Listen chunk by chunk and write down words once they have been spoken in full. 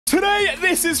Today,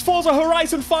 this is Forza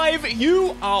Horizon 5.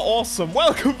 You are awesome.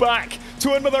 Welcome back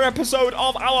to another episode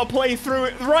of our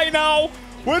playthrough. Right now,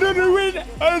 we're doing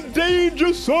a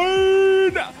danger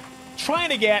zone. Trying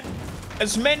to get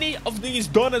as many of these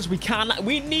done as we can.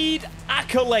 We need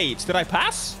accolades. Did I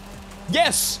pass?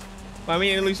 Yes. I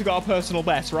mean, at least we got a personal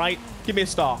best, right? Give me a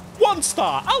star. 1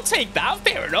 star. I'll take that.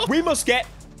 Fair enough. We must get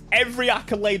every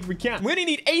accolade we can. We only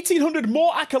need 1,800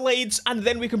 more accolades, and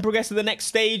then we can progress to the next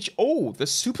stage. Oh, the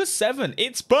Super 7.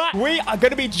 It's back. We are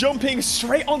going to be jumping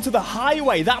straight onto the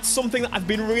highway. That's something that I've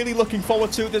been really looking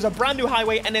forward to. There's a brand new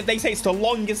highway, and they say it's the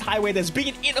longest highway there's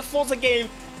been in a Forza game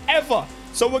ever.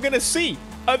 So we're going to see.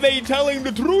 Are they telling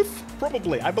the truth?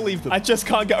 Probably. I believe them. I just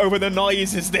can't get over the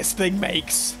noises this thing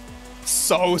makes.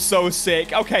 So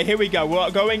sick. Okay, here we go.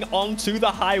 We're going onto the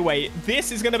highway.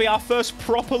 This is going to be our first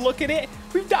proper look at it.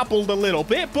 We've dabbled a little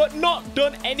bit, but not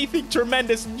done anything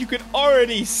tremendous. You can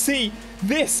already see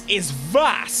this is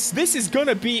vast. This is going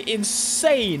to be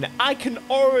insane. I can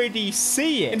already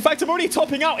see it. In fact, I'm already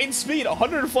topping out in speed.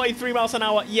 143 miles an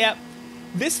hour. Yep.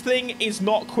 This thing is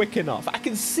not quick enough. I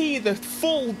can see the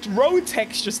full road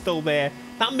texture still there.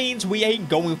 That means we ain't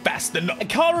going fast enough. I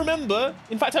can't remember.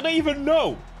 In fact, I don't even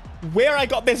know where I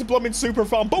got this blooming super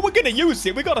from, but we're gonna use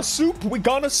it. We got a soup. We're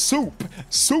gonna soup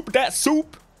that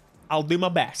soup. I'll do my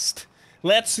best.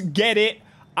 Let's get it.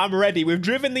 I'm ready. We've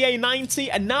driven the A90,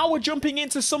 and now we're jumping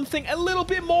into something a little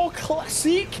bit more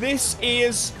classic. This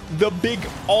is the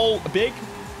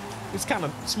it's kind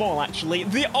of small, actually.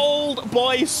 The old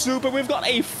boy super. We've got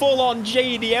a full-on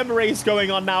JDM race going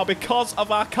on now because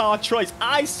of our car choice.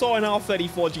 I saw an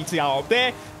R34 GTR up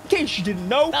there. In case you didn't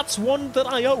know, that's one that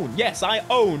I own. Yes, I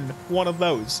own one of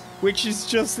those, which is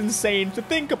just insane to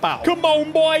think about. Come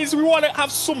on, boys. We want to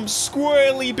have some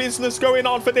squirrely business going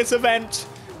on for this event.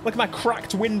 Look at my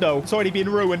cracked window. It's already been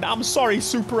ruined. I'm sorry,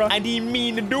 Supra. I didn't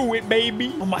mean to do it,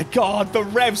 baby. Oh, my God. The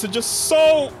revs are just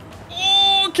so...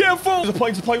 Oh, careful. It's a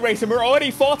point-to-point race, and we're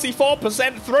already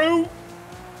 44% through.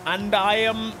 And I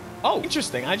am... Oh,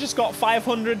 interesting. I just got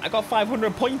 500. I got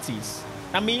 500 pointies.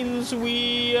 That means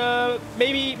we,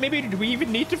 maybe do we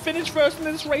even need to finish first in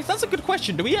this race? That's a good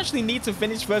question. Do we actually need to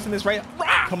finish first in this race?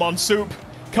 Rah! Come on, Soup.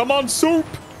 Come on, Soup.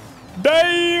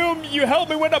 Damn, you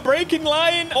helped me with a braking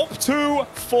line. Up to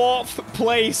 4th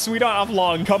place. We don't have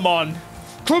long. Come on.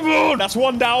 Come on. That's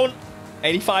 1 down.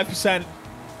 85%.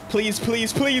 Please,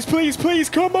 please, please, please, please.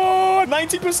 Come on.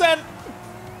 90%.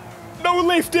 No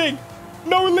lifting.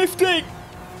 No lifting.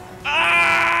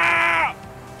 Ah!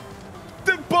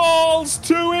 The balls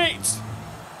to it.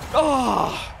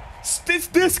 Oh, it's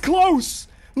this close.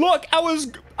 Look, I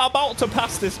was about to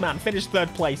pass this man. Finish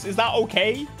 3rd place. Is that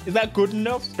okay? Is that good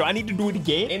enough? Do I need to do it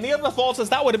again? In the other Forzas,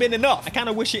 that would have been enough. I kind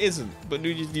of wish it isn't, but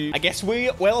I guess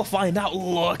we will find out.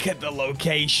 Look at the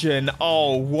location.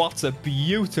 Oh, what a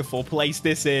beautiful place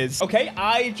this is. Okay,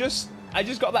 I just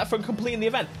got that from completing the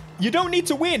event. You don't need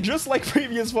to win. Just like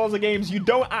previous Forza games, you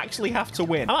don't actually have to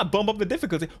win. I might bump up the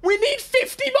difficulty. We need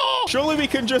 50 more. Surely we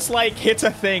can just, like, hit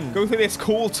a thing. Go through this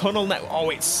cool tunnel net.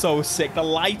 Oh, it's so sick. The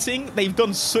lighting, they've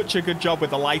done such a good job with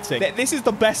the lighting. This is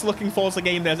the best looking Forza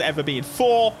game there's ever been.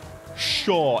 For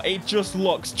sure. It just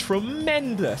looks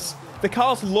tremendous. The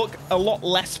cars look a lot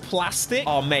less plastic.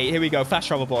 Oh, mate, here we go. Fast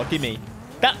travel board. Give me.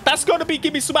 That's got to be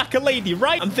give me some accolade,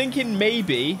 right? I'm thinking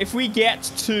maybe if we get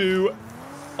to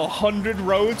 100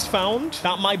 roads found,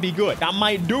 that might be good. That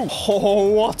might do. Oh,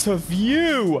 what a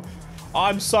view.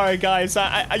 I'm sorry, guys.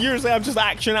 I usually I'm just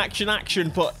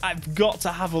action, but I've got to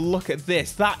have a look at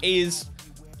this. That is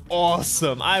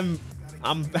awesome. I'm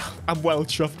well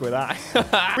chuffed with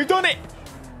that. We've done it.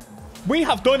 We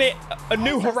have done it. A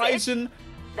new horizon.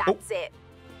 That's it.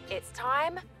 It's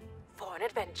time for an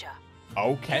adventure.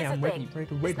 Okay, I'm ready.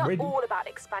 It's not all about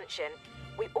expansion.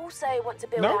 We also want to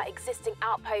build our existing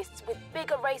outposts with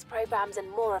bigger race programs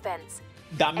and more events.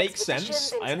 That makes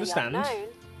sense. I understand.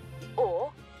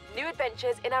 Or new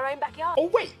adventures in our own backyard.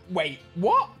 Oh, wait,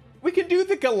 what? We can do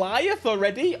the Goliath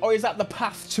already? Or is that the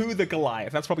path to the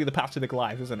Goliath? That's probably the path to the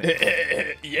Goliath, isn't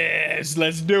it? Yes,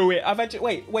 let's do it.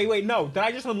 Wait, no. Did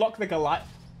I just unlock the Goliath?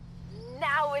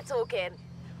 Now we're talking.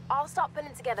 I'll start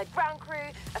putting together ground crew,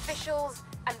 officials,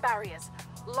 and barriers.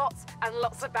 Lots and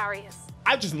lots of barriers.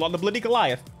 I just unlocked the bloody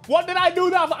Goliath. What did I do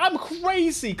that for? I'm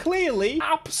crazy, clearly.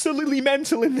 Absolutely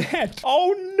mental in the head.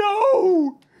 Oh,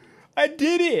 no. I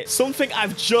did it. Something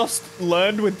I've just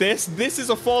learned with this. This is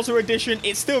a Forza edition.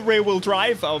 It's still rear-wheel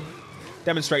drive. I'll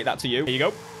demonstrate that to you. Here you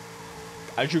go.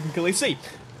 As you can clearly see.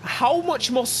 How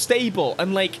much more stable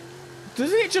and, like,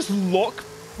 doesn't it just look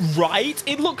right?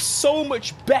 It looks so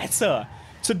much better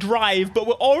to drive, but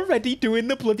we're already doing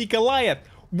the bloody Goliath.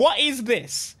 What is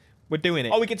this? We're doing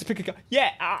it. Oh, we get to pick a car.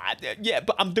 Yeah, yeah,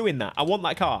 but I'm doing that. I want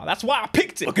that car. That's why I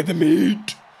picked it. Look at the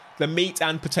meat. The meat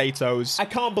and potatoes. I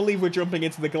can't believe we're jumping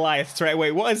into the Goliath straight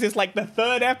away. What is this, like the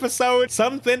 3rd episode?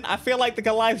 Something. I feel like the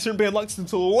Goliath shouldn't be unlocked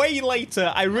until way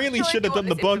later. I really should have done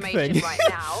the bug thing. Right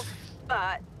now,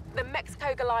 but the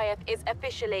Mexico Goliath is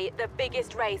officially the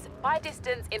biggest race by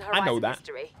distance in Horizon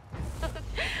history.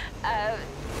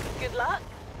 Good luck.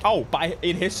 Oh,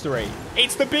 in history.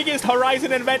 It's the biggest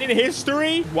Horizon event in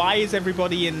history? Why is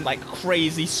everybody in, like,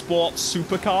 crazy sports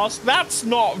supercars? That's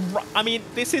not... I mean,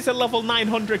 this is a level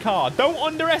 900 car. Don't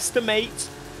underestimate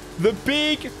the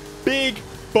big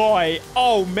boy.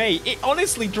 Oh, mate. It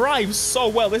honestly drives so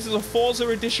well. This is a Forza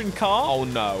edition car. Oh,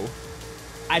 no.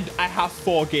 I have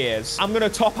 4 gears. I'm going to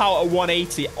top out at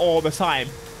 180 all the time.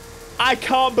 I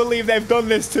can't believe they've done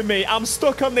this to me. I'm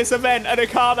stuck on this event at a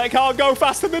car that can't go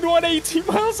faster than 180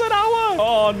 miles an hour.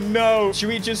 Oh, no. Should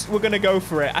we just... We're going to go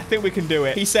for it. I think we can do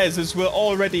it. He says as we're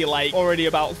already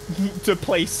about to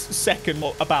place second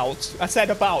about. I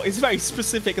said about. It's very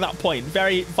specific at that point.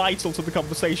 Very vital to the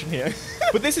conversation here.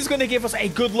 But this is going to give us a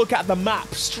good look at the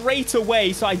map straight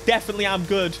away. So I definitely am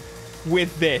good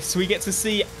with this. We get to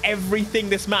see everything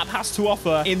this map has to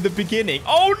offer in the beginning.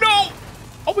 Oh, no.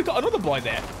 Oh, we got another boy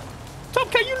there. Tom,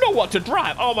 can you know what to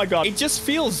drive? Oh my god. It just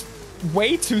feels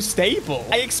way too stable.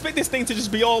 I expect this thing to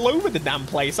just be all over the damn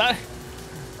place. I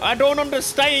don't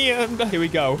understand. Here we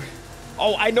go.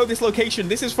 Oh, I know this location.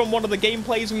 This is from one of the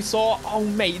gameplays we saw. Oh,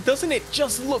 mate, doesn't it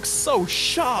just look so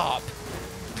sharp?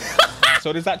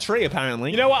 So does that tree,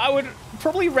 apparently. You know what? I would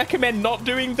probably recommend not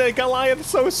doing the Goliath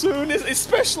so soon,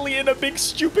 especially in a big,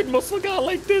 stupid muscle car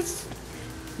like this.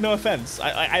 No offense.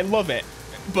 I love it.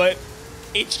 But...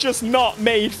 it's just not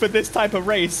made for this type of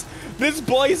race. This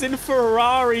boy's in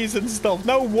Ferraris and stuff.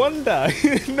 No wonder.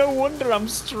 No wonder I'm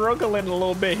struggling a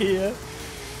little bit here.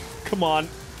 Come on.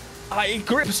 It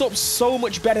grips up so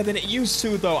much better than it used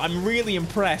to, though. I'm really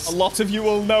impressed. A lot of you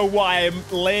will know why I'm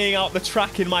laying out the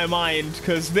track in my mind,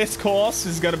 because this course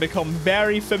is going to become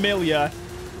very familiar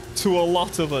to a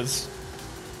lot of us.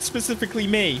 Specifically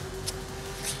me.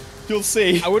 You'll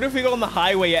see. I wonder if we go on the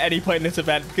highway at any point in this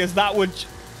event, because that would...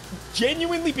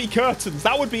 genuinely be curtains.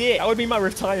 That would be it. That would be my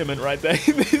retirement right there.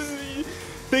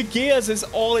 The gears is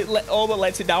all that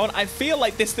lets it down. I feel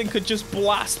like this thing could just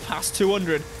blast past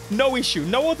 200. No issue.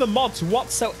 No other mods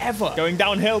whatsoever. Going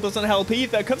downhill doesn't help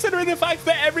either, considering the fact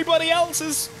that everybody else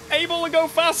is able to go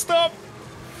faster.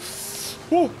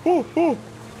 Oh, oh, oh.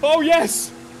 Oh,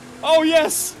 yes. Oh,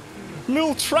 yes.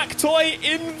 Little track toy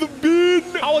in the bin.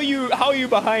 How are you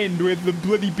behind with the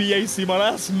bloody BAC, man?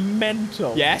 That's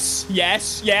mental. Yes,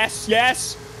 yes, yes,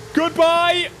 yes.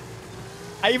 Goodbye.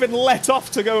 I even let off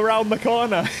to go around the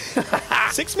corner.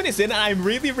 6 minutes in, and I'm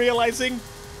really realizing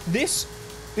this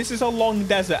is a long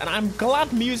desert, and I'm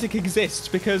glad music exists,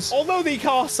 because although the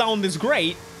car sound is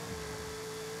great,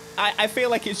 I feel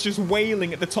like it's just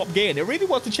wailing at the top gear, and it really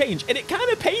wants to change, and it kind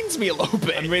of pains me a little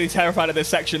bit. I'm really terrified of this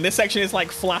section. This section is like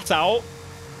flat out.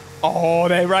 Oh,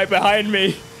 they're right behind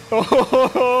me.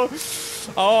 Oh,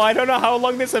 I don't know how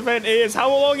long this event is. How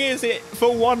long is it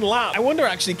for one lap? I wonder,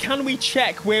 actually, can we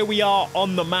check where we are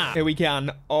on the map? Here we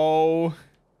can. Oh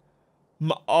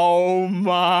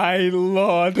my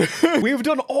lord. We've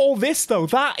done all this, though.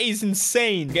 That is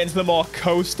insane. Getting to the more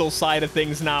coastal side of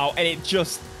things now, and it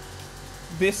just...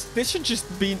 This should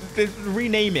just be...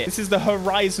 rename it. This is the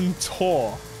Horizon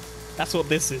Tour. That's what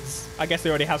this is. I guess they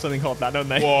already have something called that, don't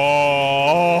they?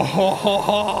 Whoa!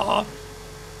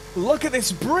 Look at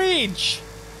this bridge!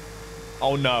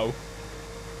 Oh, no.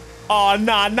 Oh,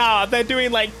 nah. They're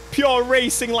doing, like, pure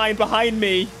racing line behind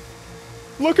me.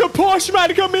 Look at Porsche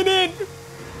man coming in!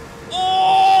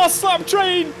 Oh, slap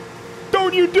train!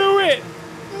 Don't you do it!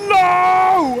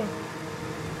 No!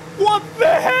 What the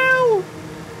hell?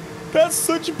 That's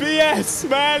such BS,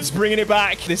 man. Just bringing it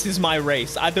back. This is my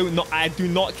race. I do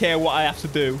not care what I have to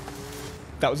do.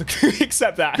 That was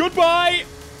accept that. Goodbye.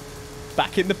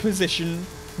 Back in the position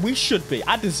we should be.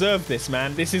 I deserve this,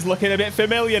 man. This is looking a bit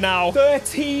familiar now.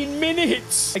 13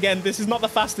 minutes. Again, this is not the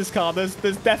fastest car. There's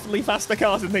definitely faster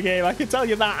cars in the game. I can tell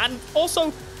you that. And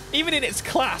also, even in its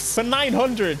class, for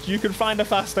 900, you can find a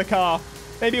faster car.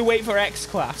 Maybe wait for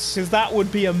X-Class, because that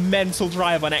would be a mental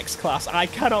drive on X-Class. I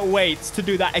cannot wait to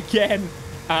do that again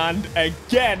and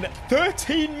again.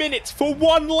 13 minutes for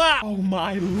one lap. Oh,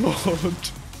 my lord.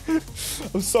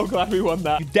 I'm so glad we won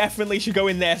that. You definitely should go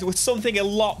in there with something a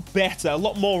lot better, a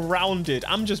lot more rounded.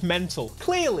 I'm just mental.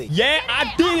 Clearly. Yeah,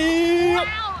 I did it.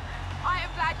 Wow. I am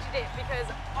glad you did, because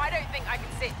I don't think I can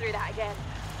sit through that again.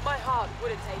 My heart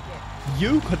wouldn't take it.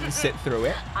 You couldn't sit through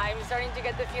it. I'm starting to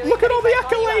get the feeling. Look at all the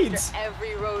accolades.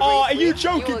 Every road oh, race are you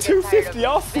joking? 250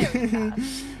 off?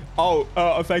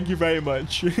 Oh, thank you very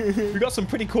much. We got some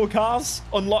pretty cool cars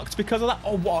unlocked because of that.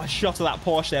 Oh, what a shot of that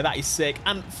Porsche there. That is sick.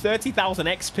 And 30,000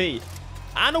 XP.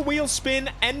 And a wheel spin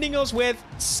ending us with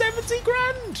 70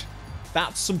 grand.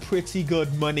 That's some pretty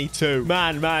good money too.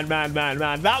 Man.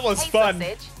 That was fun.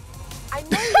 Sausage. I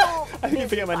know you're I didn't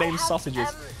forget my name, Sausages.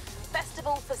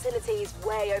 Festival facilities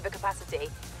way over capacity.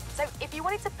 So if you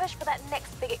wanted to push for that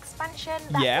next big expansion,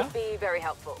 that would be very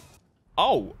helpful.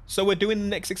 Oh, so we're doing the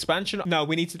next expansion? No,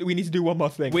 we need to do one more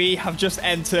thing. We have just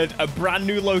entered a brand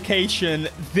new location.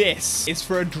 This is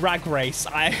for a drag race.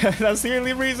 That's the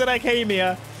only reason I came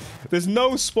here. There's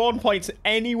no spawn points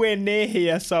anywhere near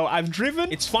here, so I've driven.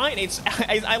 It's fine.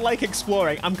 I like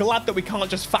exploring. I'm glad that we can't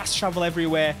just fast travel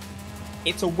everywhere.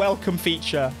 It's a welcome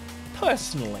feature,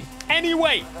 personally.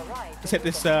 Anyway, let's hit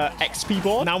this XP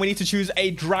board. Now we need to choose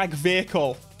a drag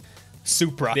vehicle.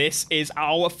 Supra. This is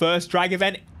our first drag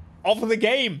event of the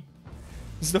game.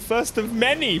 This is the first of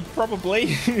many,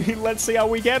 probably. Let's see how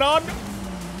we get on.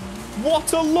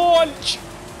 What a launch!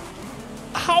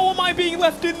 How am I being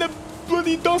left in the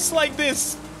bloody dust like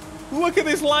this? Look at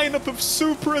this lineup of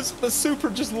Supras. The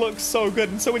Supra just looks so good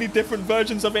and so many different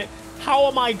versions of it. How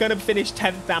am I gonna finish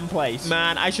 10th damn place?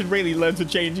 Man, I should really learn to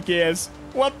change gears.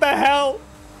 What the hell?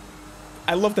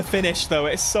 I love the finish though,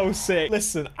 it's so sick.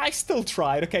 Listen, I still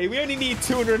tried, okay? We only need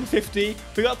 250.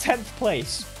 We got 10th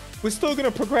place. We're still gonna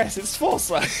progress. It's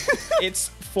Forza. It's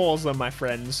Forza, my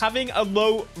friends. Having a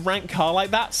low rank car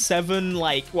like that,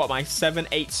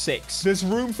 786. There's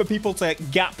room for people to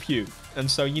gap you. And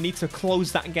so you need to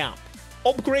close that gap.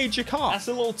 Upgrade your car. That's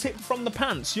a little tip from the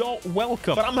pants. You're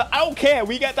welcome. But I don't care.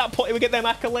 We get that point. We get them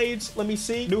accolades. Let me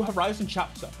see. New Horizon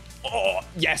chapter. Oh,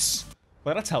 yes.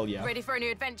 What did I tell you? Ready for a new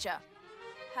adventure?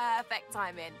 Perfect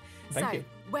timing. Thank you.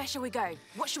 Where shall we go?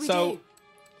 What should we do?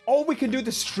 Oh, we can do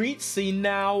the street scene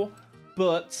now,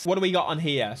 but what do we got on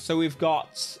here? So we've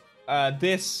got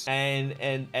this and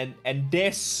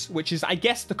this, which is, I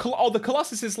guess, the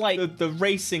Colossus is like the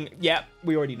racing. Yeah,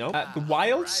 we already know. The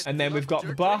Wilds, and then we've got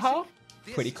the Baja.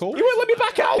 Pretty cool. You won't let me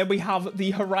back out. Then we have the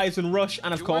Horizon Rush,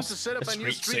 and of course, the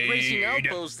street racing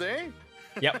outpost, eh?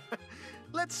 Yep.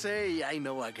 Let's say I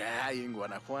know a guy in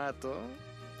Guanajuato.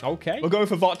 Okay. We're going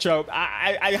for Vocho.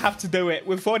 I have to do it.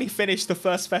 We've already finished the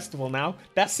first festival now.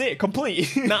 That's it.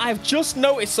 Complete. Now, I've just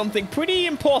noticed something pretty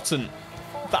important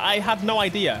that I had no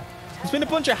idea. There's been a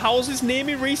bunch of houses near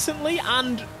me recently,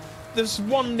 and there's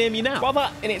one near me now. While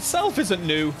that in itself isn't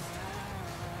new,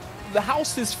 the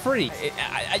house is free.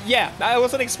 Yeah, I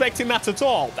wasn't expecting that at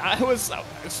all. I was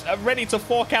ready to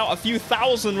fork out a few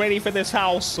thousand ready for this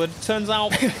house, but it turns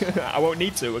out I won't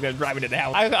need to. We're going to drive into the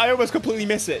house. I almost completely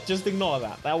miss it. Just ignore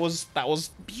that. That was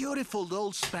beautiful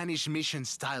old Spanish mission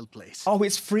style place. Oh,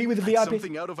 it's free with the VIP.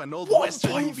 Something out of an old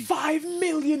Western movie. 1.5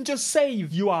 million just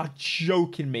saved. You are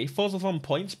joking me. Forza Fun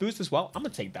points boost as well. I'm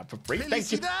gonna take that for free.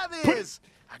 Thank you.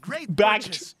 A great bagged.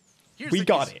 purchase. We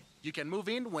got it. You can move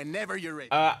in whenever you're ready.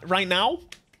 Right now,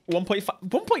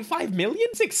 1.5 million?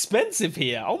 It's expensive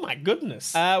here. Oh my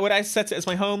goodness. Would I set it as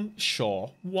my home? Sure.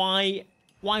 Why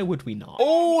would we not?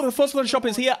 Oh, the Forza Fun shop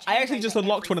is here. I actually just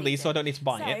unlocked one of these, so I don't need to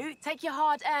buy it. So, take your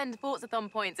hard-earned Forza Thumb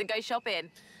points and go shopping.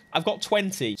 I've got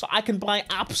 20, so I can buy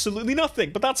absolutely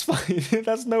nothing, but that's fine.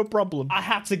 That's no problem. I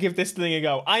had to give this thing a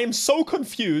go. I am so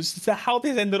confused as to how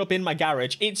this ended up in my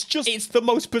garage. It's the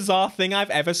most bizarre thing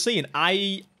I've ever seen.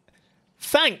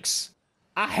 Thanks.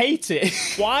 I hate it.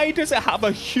 Why does it have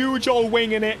a huge old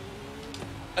wing in it?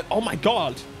 Oh my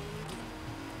god.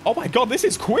 Oh my god, this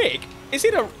is quick. Is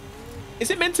it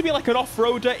meant to be like an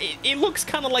off-roader? It looks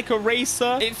kind of like a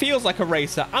racer. It feels like a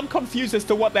racer. I'm confused as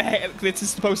to what the heck this is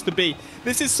supposed to be.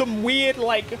 This is some weird,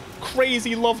 like,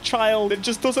 crazy love child that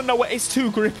just doesn't know what... It's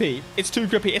too grippy. It's too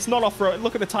grippy. It's not off-road.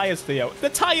 Look at the tires, Theo. The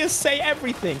tires say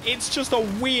everything. It's just a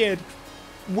weird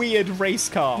race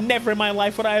car. Never in my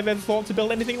life would I have ever thought to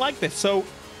build anything like this. So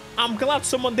I'm glad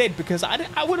someone did, because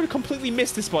I would have completely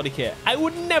missed this body kit. I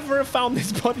would never have found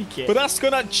this body kit. But that's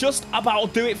gonna just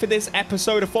about do it for this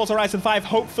episode of Forza Horizon 5.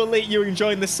 Hopefully you're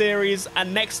enjoying the series,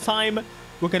 and next time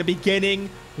we're gonna be getting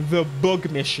the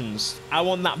bug missions. I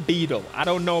want that beetle. I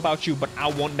don't know about you, but I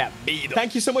want that beetle.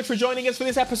 Thank you so much for joining us for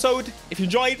this episode. If you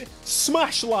enjoyed,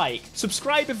 smash like.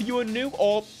 Subscribe if you are new,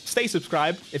 or stay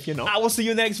subscribed if you're not. I will see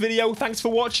you in the next video. Thanks for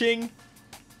watching.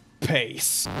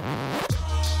 Peace.